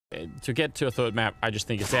to get to a third map, I just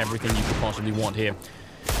think it's everything you could possibly want here.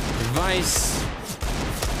 Vice,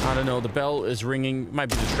 I don't know, the bell is ringing. Might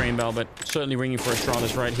be the train bell, but certainly ringing for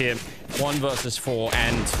Astralis right here. 1 versus 4,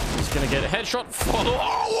 and he's gonna get a headshot. Follow.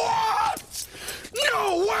 Oh, what?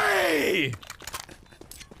 No way!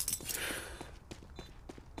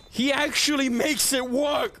 He actually makes it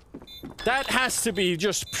work. That has to be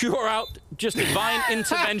just pure out, just divine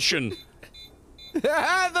intervention.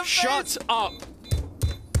 Shut up.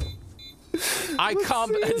 I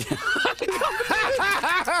can't.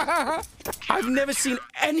 I've never seen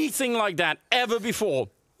anything like that ever before.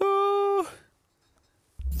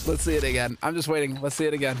 Let's see it again. I'm just waiting. Let's see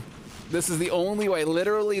it again. This is the only way,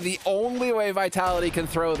 literally the only way Vitality can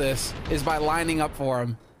throw this is by lining up for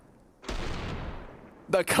him.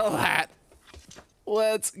 The collat.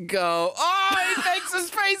 Let's go. Oh, he thinks his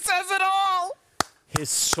face says it all. His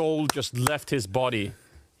soul just left his body.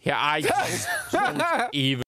 Yeah, I don't even.